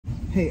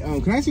Hey,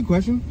 can I ask you a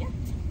question? Yeah.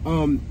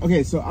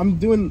 Okay, so I'm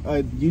doing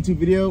a YouTube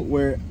video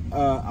where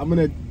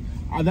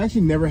I've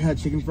actually never had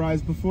chicken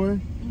fries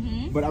before,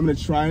 but I'm gonna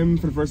try them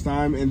for the first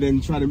time and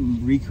then try to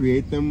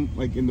recreate them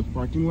like in the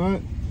parking lot.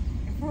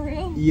 For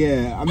real?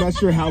 Yeah, I'm not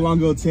sure how long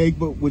it'll take,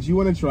 but would you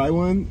want to try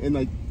one and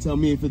like tell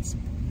me if it's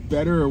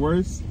better or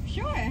worse?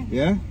 Sure.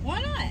 Yeah?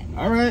 Why not?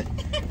 All right.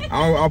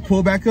 I'll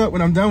pull back up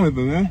when I'm done with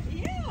them, man.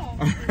 Yeah.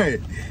 All right.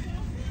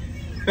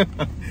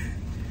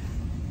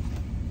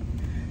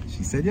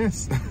 She said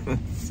yes.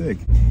 Sick.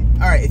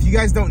 All right, if you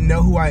guys don't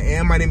know who I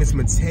am, my name is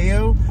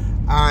Mateo.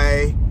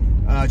 I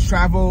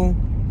travel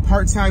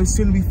part-time,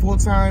 soon to be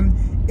full-time,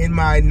 in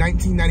my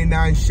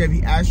 1999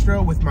 Chevy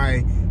Astro with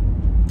my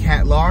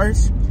cat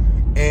Lars.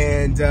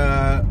 And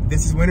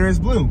this is Winter is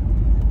Blue.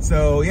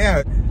 So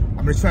yeah, I'm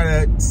gonna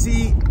try to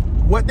see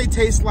what they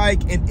taste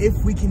like and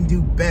if we can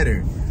do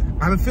better.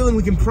 I have a feeling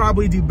we can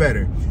probably do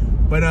better.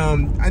 But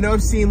I know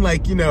I've seen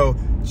like, you know,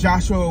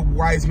 Joshua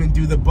Wiseman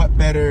do the butt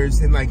betters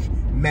and like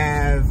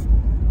Mav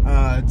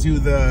do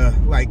the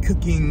like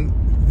cooking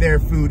their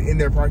food in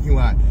their parking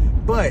lot.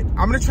 But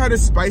I'm gonna try to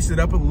spice it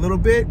up a little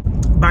bit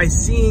by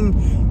seeing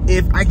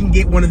if I can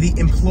get one of the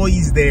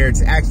employees there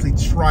to actually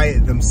try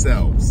it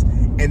themselves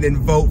and then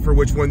vote for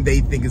which one they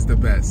think is the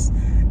best.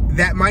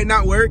 That might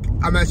not work.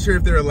 I'm not sure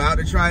if they're allowed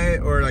to try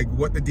it or like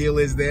what the deal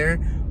is there,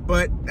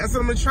 but that's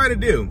what I'm gonna try to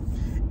do.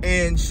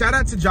 And shout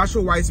out to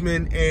Joshua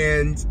Wiseman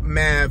and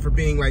Mav for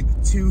being like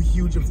two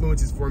huge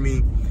influences for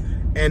me.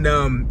 And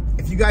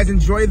if you guys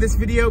enjoy this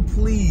video,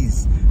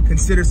 please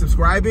consider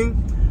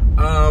subscribing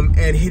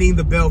and hitting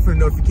the bell for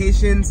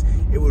notifications.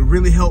 It would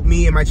really help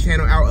me and my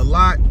channel out a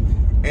lot,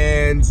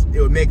 and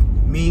it would make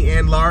me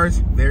and Lars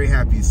very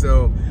happy.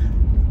 So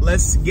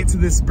let's get to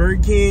this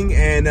Burger King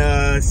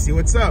and see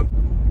what's up.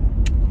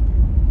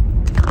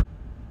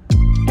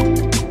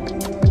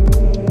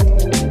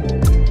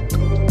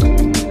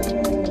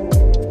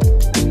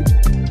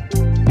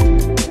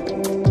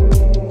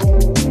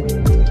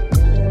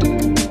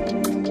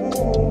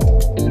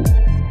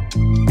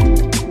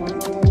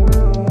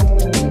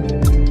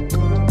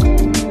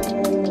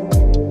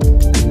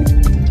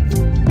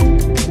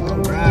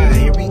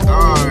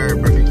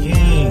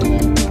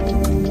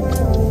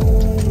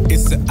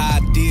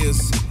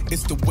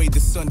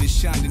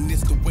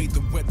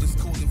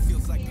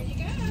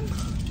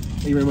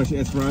 Thank you very much,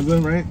 Esperanza,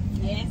 right?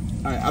 Yes.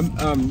 All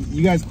right,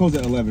 you guys close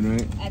at 11,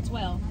 right? At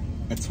 12.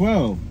 At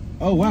 12?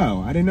 Oh,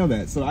 wow, I didn't know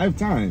that. So I have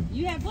time.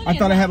 You have plenty I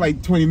thought of time. I had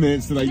like 20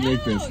 minutes to like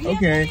make this. You have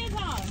Okay. plenty of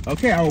time.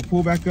 Okay, I will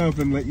pull back up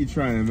and let you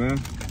try them, man.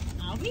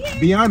 I'll be here.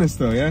 Be honest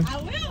though, yeah? I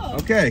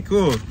will. Okay,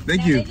 cool.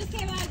 Thank you. They just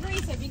came out of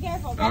grease, so be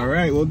careful. Okay? All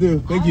right, will do.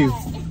 Thank you.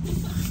 Right.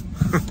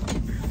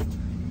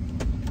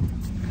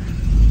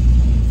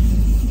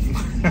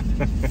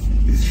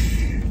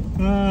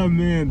 Oh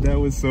man, that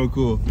was so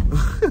cool.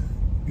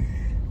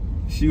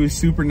 She was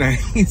super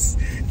nice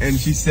and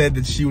she said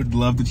that she would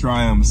love to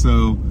try them.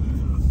 So,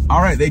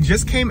 all right, they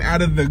just came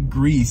out of the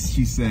grease,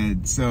 she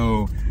said.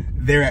 So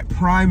they're at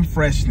prime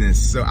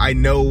freshness. So I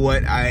know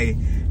what I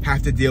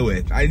have to deal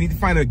with. I need to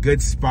find a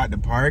good spot to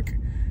park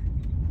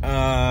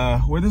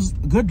where there's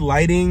good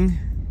lighting.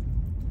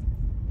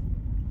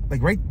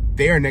 Like right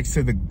there next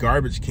to the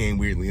garbage can,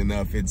 weirdly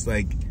enough. It's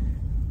like,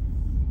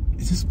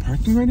 is this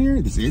parking right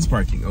here? This is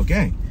parking,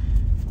 okay.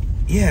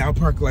 Yeah, I'll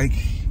park like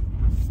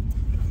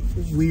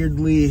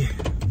weirdly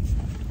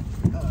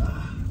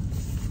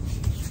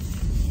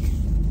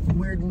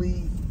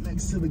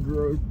next to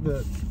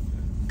the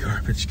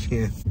garbage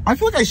can. I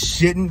feel like I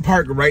shouldn't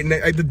park right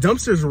next, like the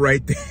dumpster's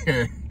right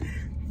there.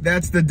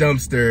 That's the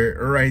dumpster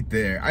right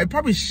there. I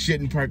probably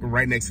shouldn't park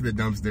right next to the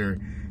dumpster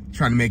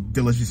trying to make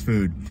delicious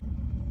food.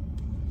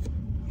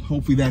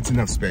 Hopefully that's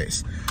enough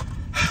space.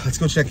 Let's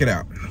go check it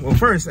out. Well,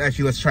 first,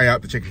 actually, let's try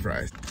out the chicken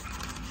fries.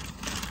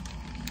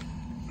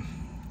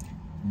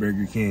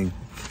 Burger King.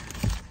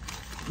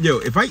 Yo,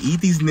 if I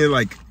eat these and they're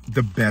like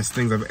the best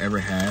things I've ever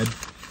had,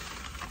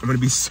 I'm gonna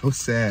be so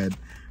sad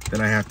that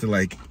I have to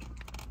like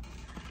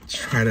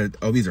try to,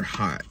 oh, these are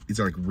hot. These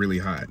are like really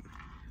hot.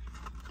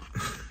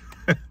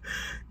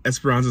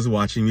 Esperanza's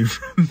watching me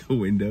from the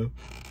window.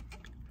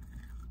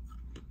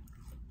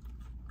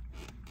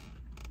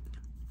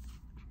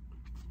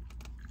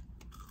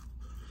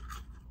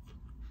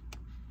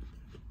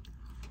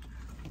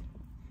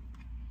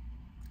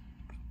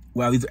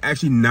 Wow, these are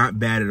actually not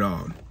bad at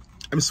all.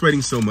 I'm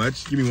sweating so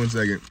much. Give me 1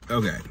 second.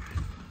 Okay.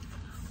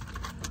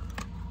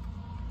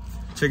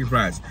 Chicken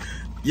fries.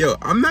 Yo,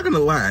 I'm not gonna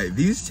lie.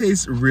 These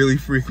taste really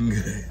freaking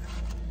good.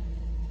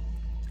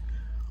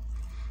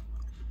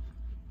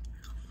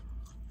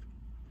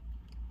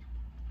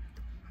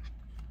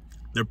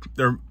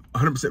 They're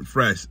 100%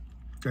 fresh.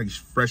 Like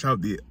fresh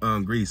out the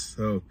grease.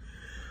 So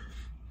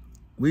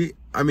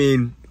I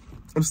mean,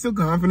 I'm still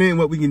confident in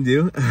what we can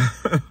do.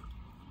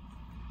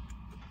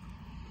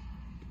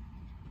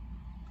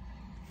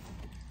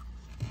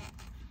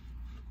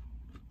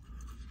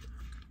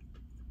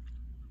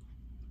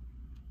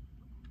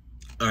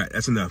 All right,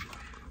 that's enough.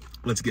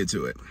 Let's get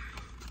to it.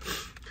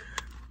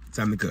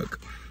 Time to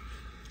cook.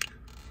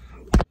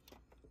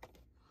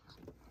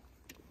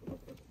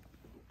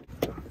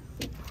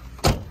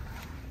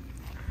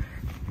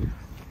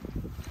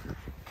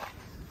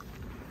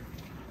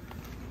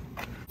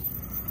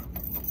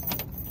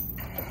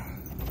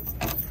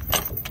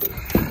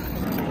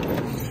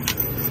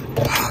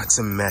 It's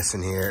a mess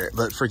in here,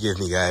 but forgive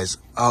me, guys.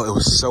 Oh, it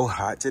was so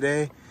hot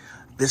today.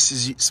 This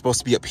is supposed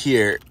to be up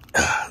here,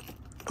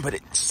 but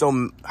it's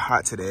so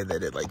hot today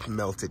that it like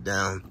melted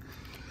down.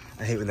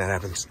 I hate when that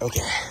happens.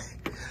 Okay,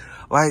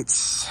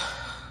 lights.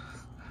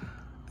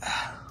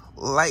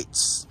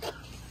 Lights.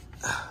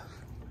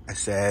 I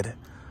said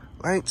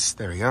lights.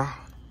 There we go.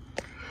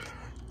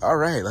 All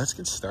right, let's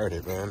get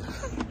started, man.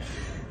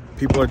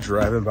 People are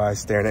driving by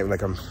staring at me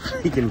like I'm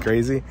freaking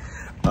crazy.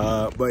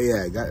 But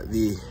yeah, I got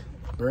the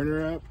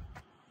burner up.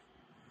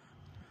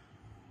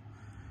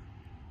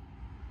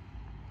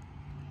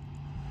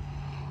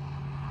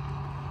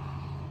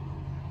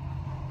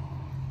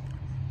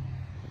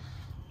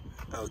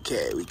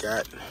 Okay, we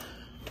got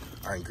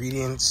our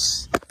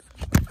ingredients.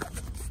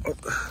 Oh,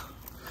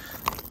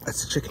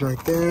 that's the chicken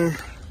right there. You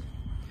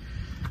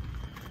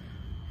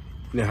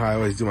know how I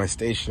always do my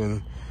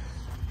station.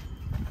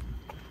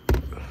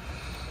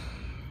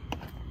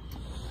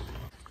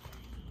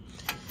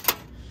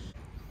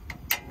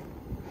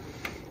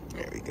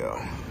 There we go.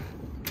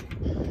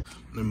 I'm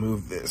gonna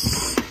move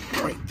this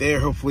right there.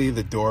 Hopefully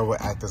the door will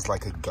act as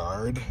like a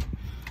guard,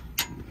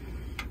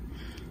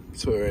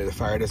 so the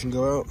fire doesn't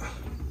go out.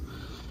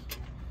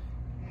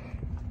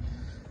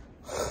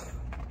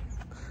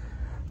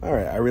 All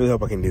right, I really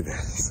hope I can do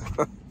this.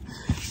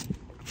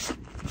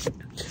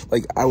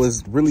 Like, I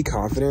was really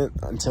confident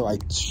until I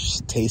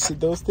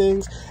tasted those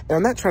things. And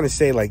I'm not trying to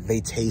say like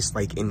they taste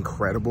like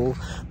incredible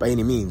by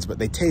any means, but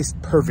they taste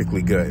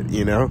perfectly good,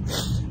 you know?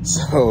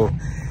 So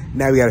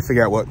now we got to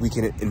figure out what we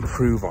can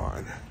improve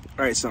on.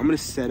 All right, so I'm gonna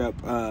set up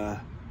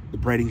the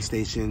breading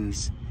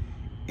stations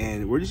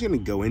and we're just gonna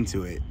go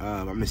into it.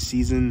 I'm gonna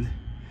season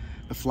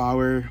the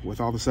flour with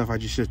all the stuff I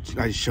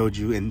just showed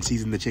you, and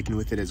season the chicken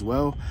with it as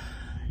well.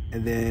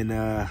 And then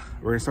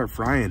we're gonna start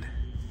frying.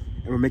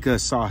 And we'll make a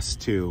sauce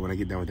too when I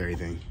get done with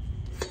everything.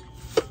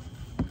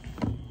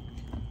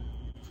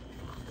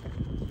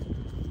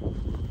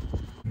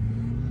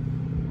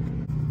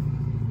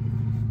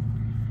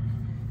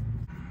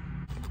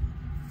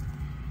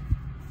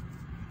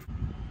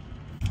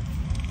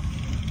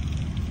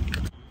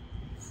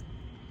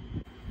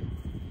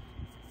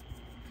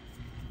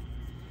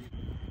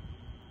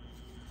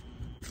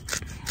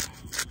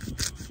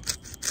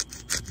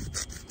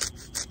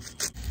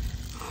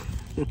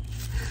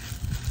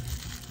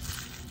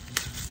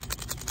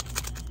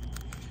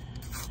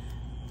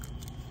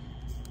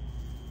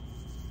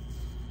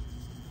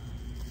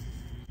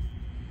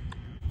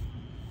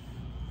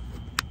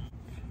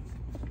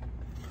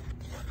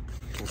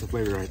 That's the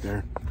flavor right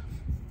there.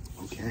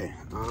 Okay.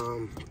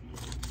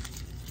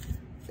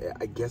 Yeah,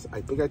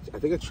 I think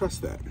I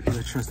trust that.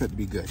 I trust that to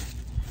be good.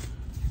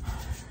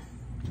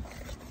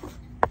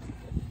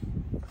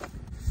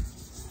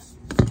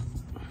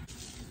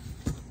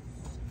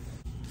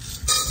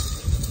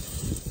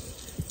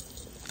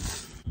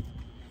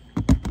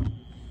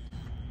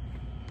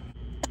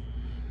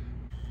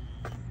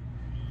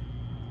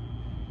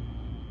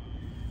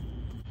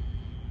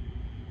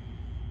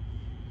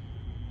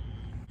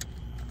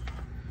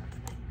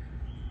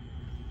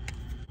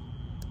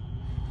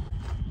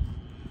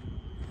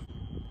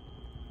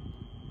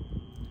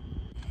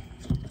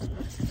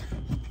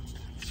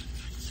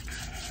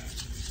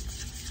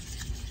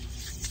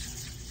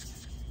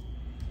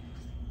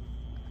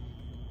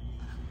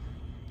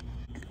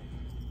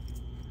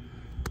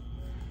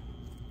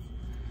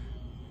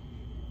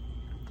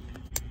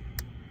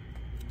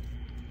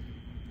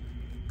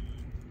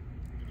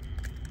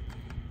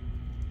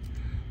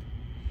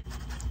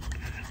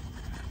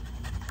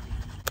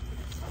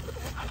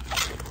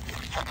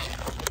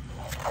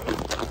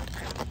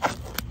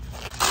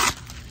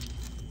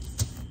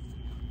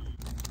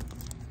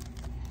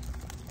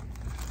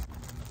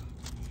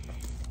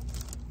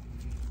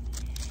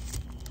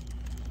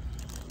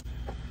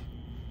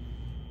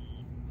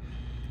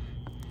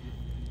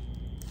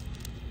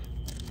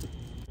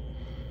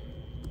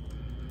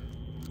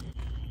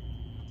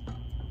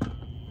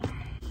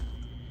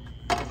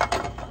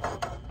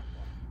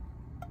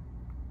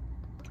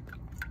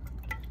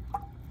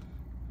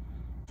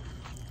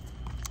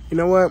 You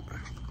know what?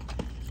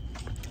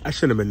 I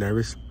shouldn't have been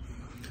nervous.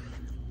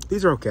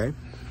 These are okay,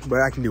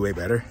 but I can do way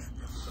better.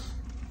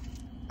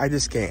 I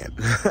just can't.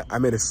 I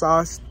made a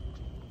sauce.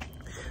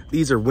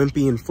 These are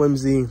wimpy and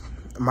flimsy.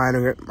 Mine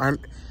are,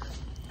 look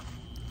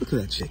at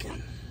that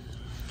chicken.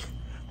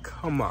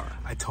 Come on.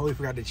 I totally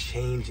forgot to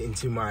change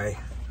into my,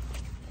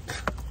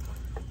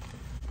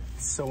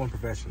 so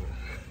unprofessional.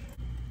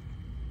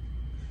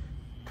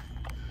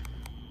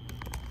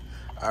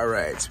 All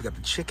right, so we got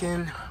the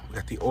chicken, we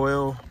got the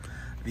oil,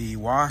 the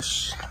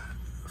wash,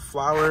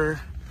 flour,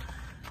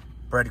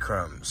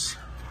 breadcrumbs.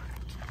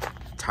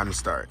 Time to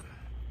start.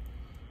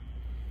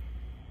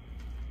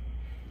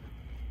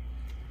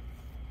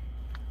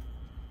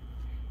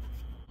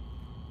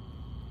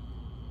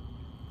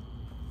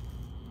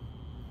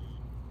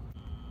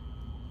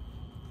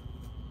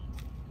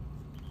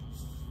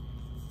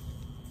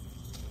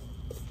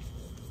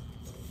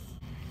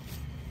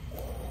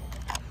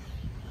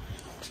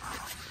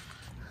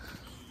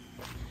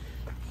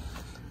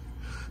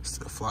 Let's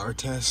do a flour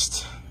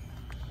test.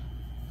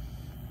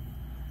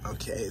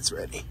 Okay, it's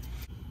ready.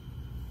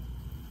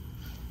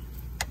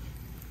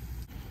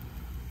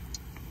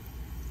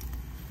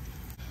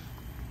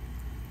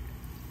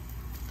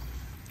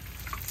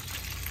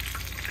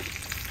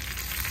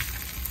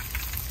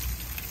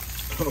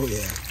 Oh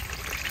yeah.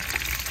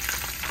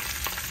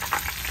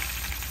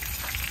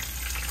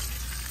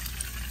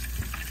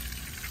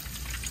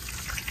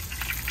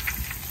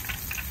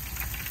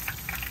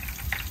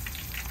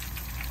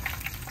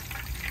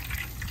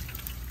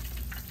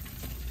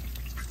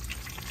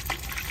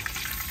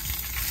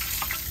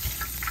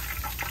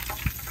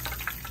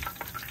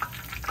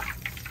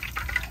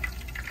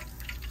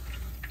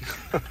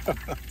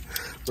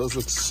 Those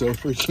look so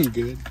freaking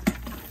good.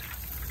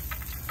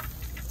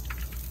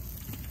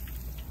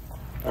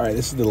 All right,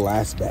 this is the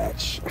last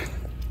batch.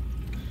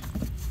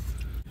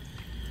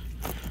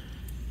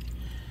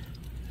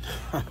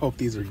 I hope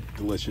these are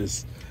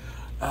delicious.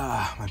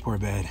 Ah, my poor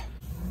bed.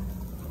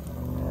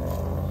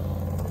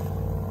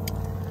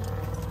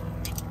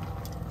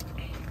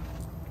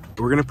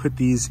 We're gonna put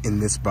these in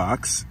this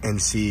box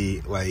and see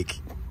like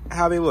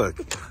how they look.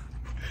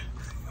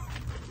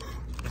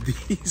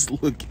 These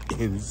look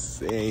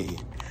insane.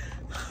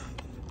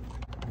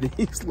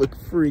 These look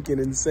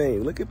freaking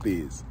insane. Look at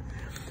these.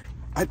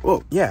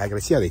 Well, yeah, I gotta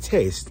see how they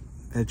taste.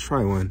 I'd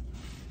try one.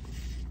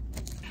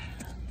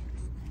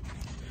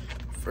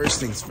 First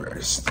things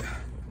first.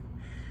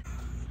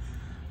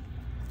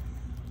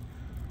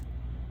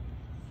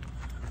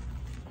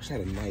 Wish I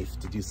had a knife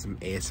to do some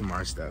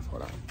ASMR stuff.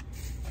 Hold on.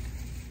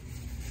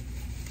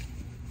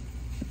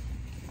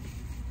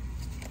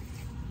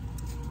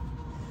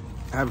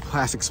 I have a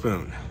plastic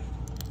spoon.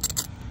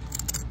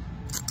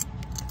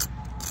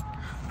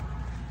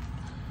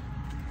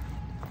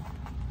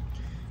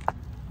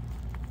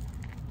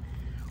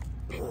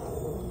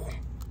 Oh.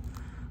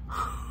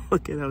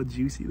 Look at how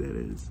juicy that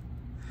is.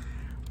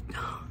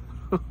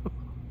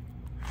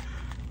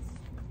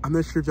 I'm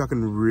not sure if y'all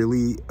can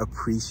really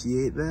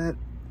appreciate that.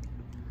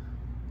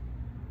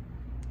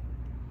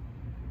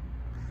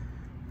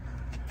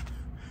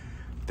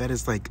 That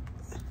is like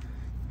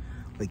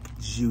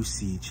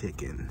juicy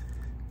chicken.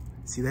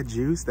 See that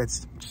juice?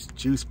 That's just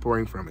juice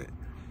pouring from it.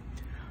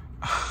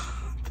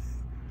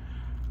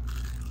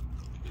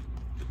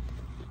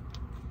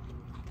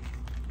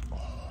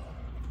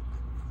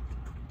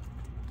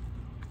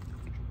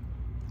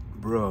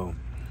 Bro,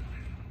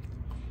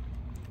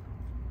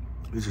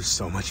 these are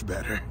so much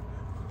better.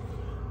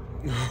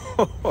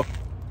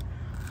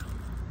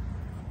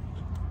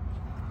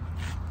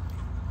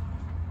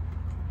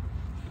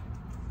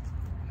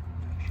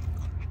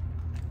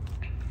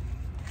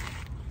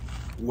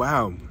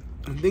 Wow.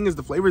 The thing is,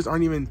 the flavors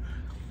aren't even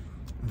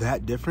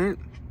that different.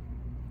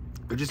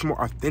 They're just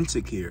more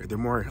authentic here. They're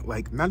more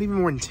like, not even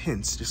more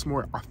intense, just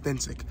more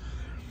authentic.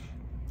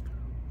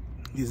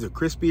 These are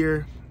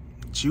crispier,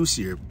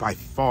 juicier by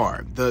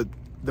far. The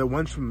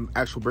ones from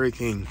actual Burger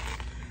King,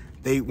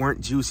 they weren't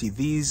juicy.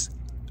 These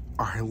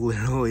are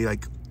literally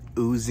like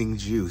oozing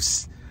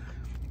juice.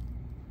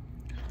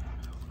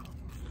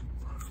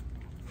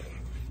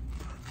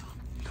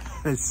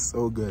 That's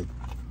so good.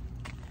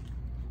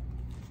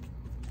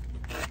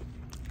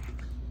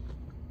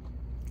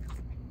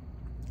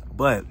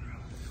 But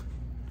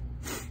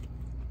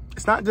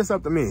it's not just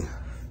up to me.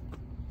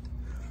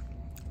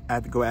 I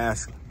have to go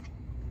ask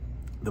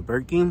the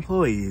Burger King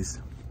employees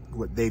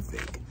what they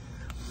think.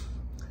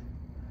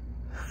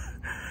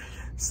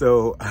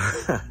 So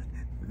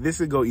this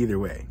could go either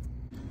way.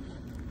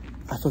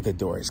 I thought the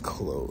door is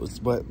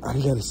closed, but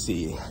I'm gonna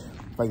see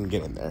if I can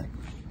get in there.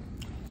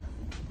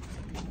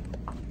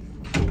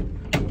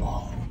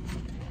 Oh.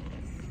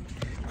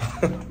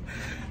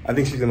 I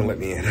think she's gonna let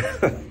me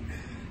in.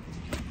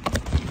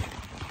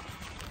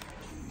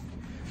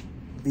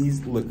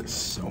 These look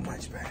so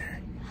much better.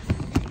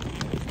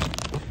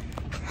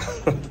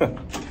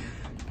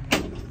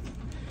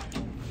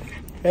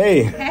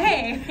 Hey.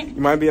 Hey.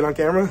 You mind being on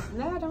camera?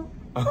 No, I don't.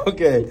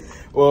 Okay.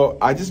 Well,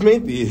 I just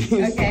made these.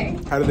 Okay.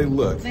 How do they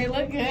look? They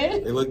look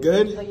good. They look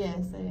good? Oh,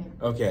 yes, they do.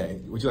 Okay.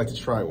 Would you like to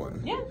try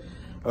one? Yeah.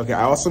 Okay.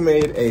 I also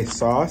made a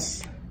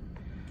sauce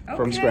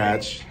from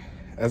scratch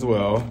as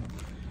well.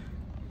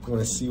 I'm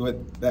gonna see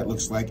what that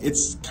looks like.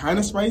 It's kind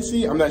of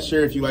spicy. I'm not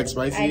sure if you like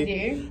spicy. I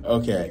do.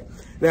 Okay.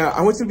 Now,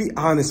 I want you to be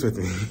honest with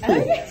me.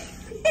 Okay.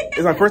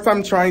 It's my first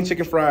time trying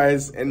chicken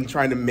fries and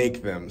trying to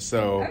make them,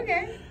 so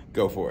Okay.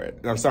 go for it.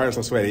 And I'm sorry I'm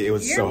so sweaty. It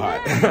was so hot.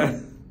 All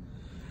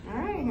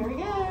right, here we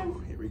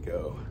go. Here we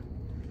go.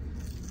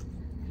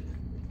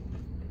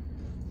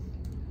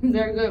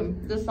 They're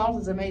good. The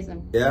sauce is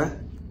amazing. Yeah?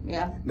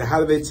 Yeah. Now, how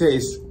do they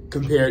taste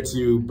compared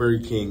to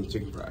Burger King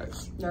chicken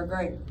fries? They're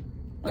great.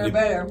 They're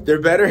better.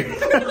 They're better? Okay,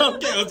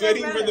 I was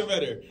waiting for the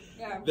better.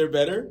 Yeah. They're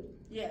better?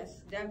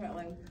 Yes,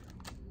 definitely.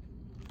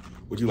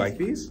 Would you like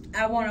these?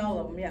 I want all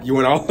of them, yeah. You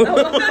want all of them?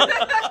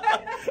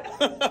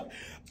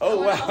 Oh,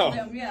 wow. All of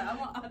them, yeah. I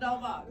want a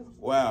whole box.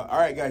 Wow. All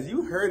right, guys,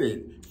 you heard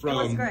it from...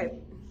 That's great.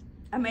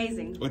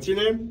 Amazing. What's your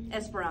name?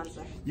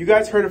 Esperanza. You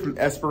guys heard it from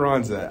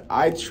Esperanza.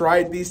 I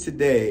tried these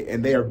today,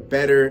 and they are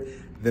better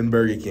than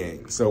Burger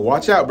King. So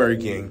watch out,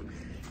 Burger King.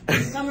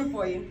 I'm coming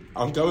for you.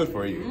 I'm coming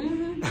for you.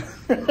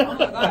 Mm-hmm. Oh my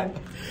God.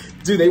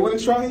 Do they want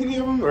to try any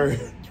of them, or?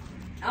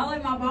 I'll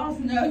let my boss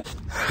know.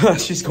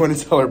 She's going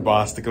to tell her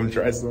boss to come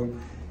try some.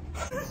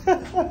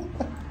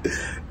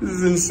 This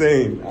is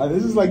insane.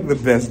 This is like the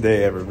best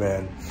day ever,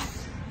 man.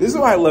 This is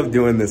why I love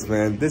doing this,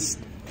 man.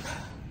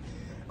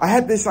 I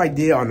had this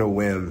idea on a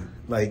whim,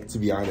 like, to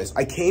be honest.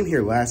 I came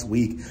here last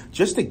week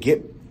just to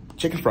get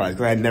chicken fries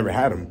because I had never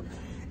had them.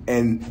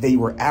 And they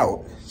were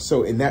out.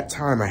 So in that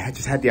time, I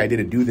just had the idea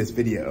to do this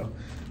video.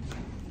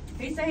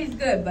 He said he's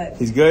good, but...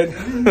 He's good?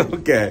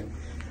 Okay.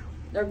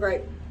 They're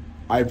great.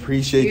 I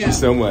appreciate you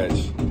so much.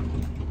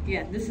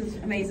 Yeah, this is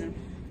amazing.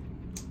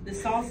 The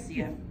sauce,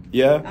 yeah.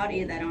 Yeah? I'll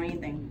eat that on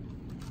anything.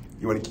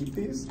 You want to keep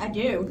these? I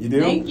do. You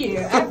do? Thank you.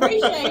 I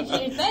appreciate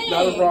you. Thanks.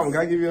 Not a problem.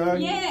 Can I give you a hug?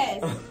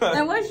 Yes.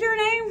 And what's your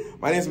name?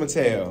 My name's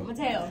Mateo.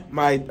 Mateo.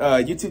 My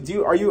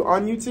YouTube, are you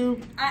on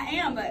YouTube? I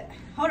am, but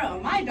hold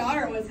on. My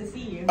daughter wants to see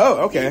you.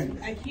 Oh, okay.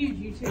 She's a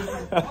huge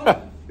YouTuber. Hold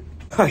on.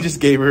 I just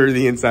gave her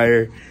the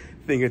entire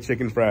thing of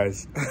chicken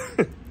fries.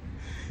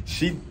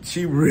 She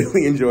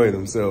really enjoyed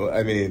them. So,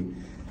 I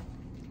mean,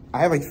 I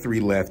have like 3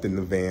 left in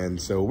the van,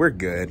 so we're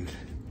good.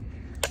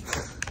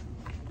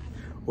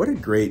 What a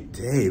great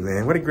day,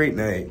 man. What a great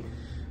night.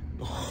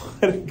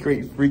 What a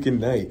great freaking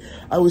night.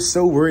 I was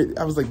so worried.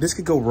 I was like, this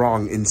could go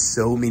wrong in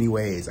so many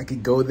ways. I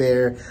could go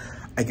there.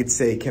 I could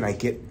say, can I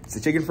get the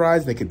chicken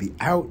fries? They could be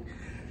out.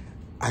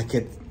 I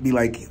could be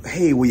like,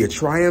 hey, will you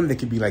try them? They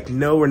could be like,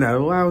 no, we're not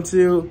allowed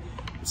to.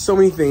 So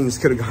many things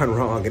could have gone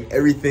wrong, and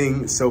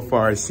everything so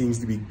far seems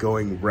to be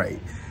going right.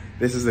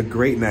 This is a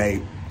great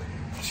night.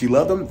 She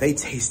loved them. They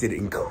tasted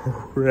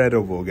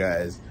incredible,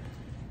 guys.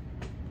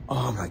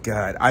 Oh my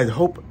God. I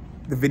hope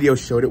the video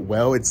showed it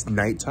well. It's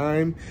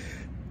nighttime,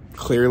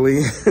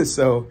 clearly.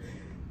 So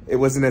it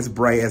wasn't as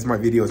bright as my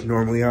videos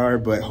normally are,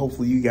 but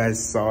hopefully you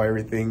guys saw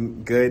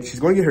everything good. She's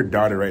going to get her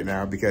daughter right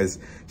now because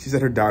she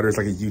said her daughter is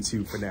like a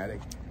YouTube fanatic.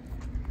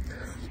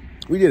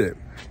 We did it.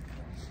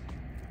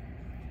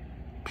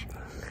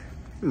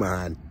 Come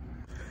on.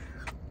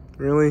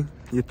 Really?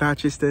 You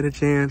thought you stood a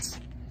chance?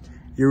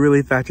 You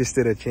really thought you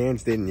stood a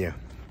chance, didn't you?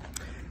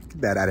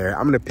 Get that out of here.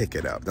 I'm going to pick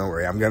it up. Don't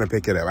worry. I'm going to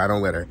pick it up. I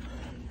don't let her.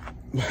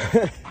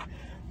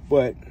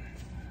 But,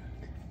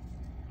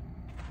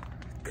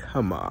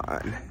 come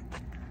on.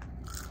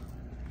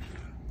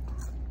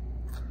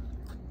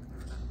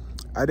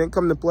 I didn't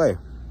come to play.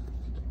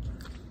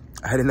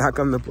 I did not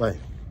come to play.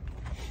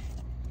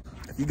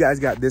 If you guys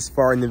got this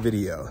far in the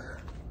video,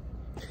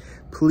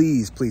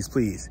 please, please,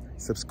 please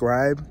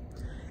subscribe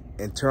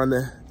and turn on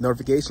the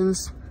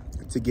notifications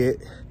to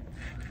get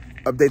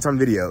updates on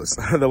videos.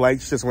 The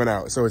lights just went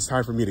out, so it's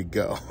time for me to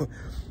go.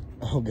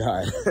 Oh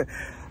God.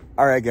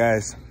 All right,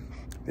 guys.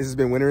 This has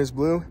been Winter is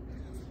Blue.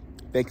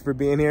 Thank you for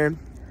being here.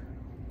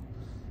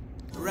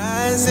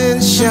 Rise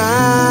and shining.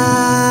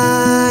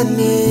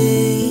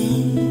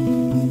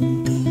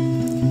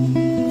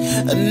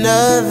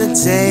 Another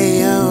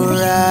day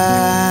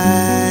arise.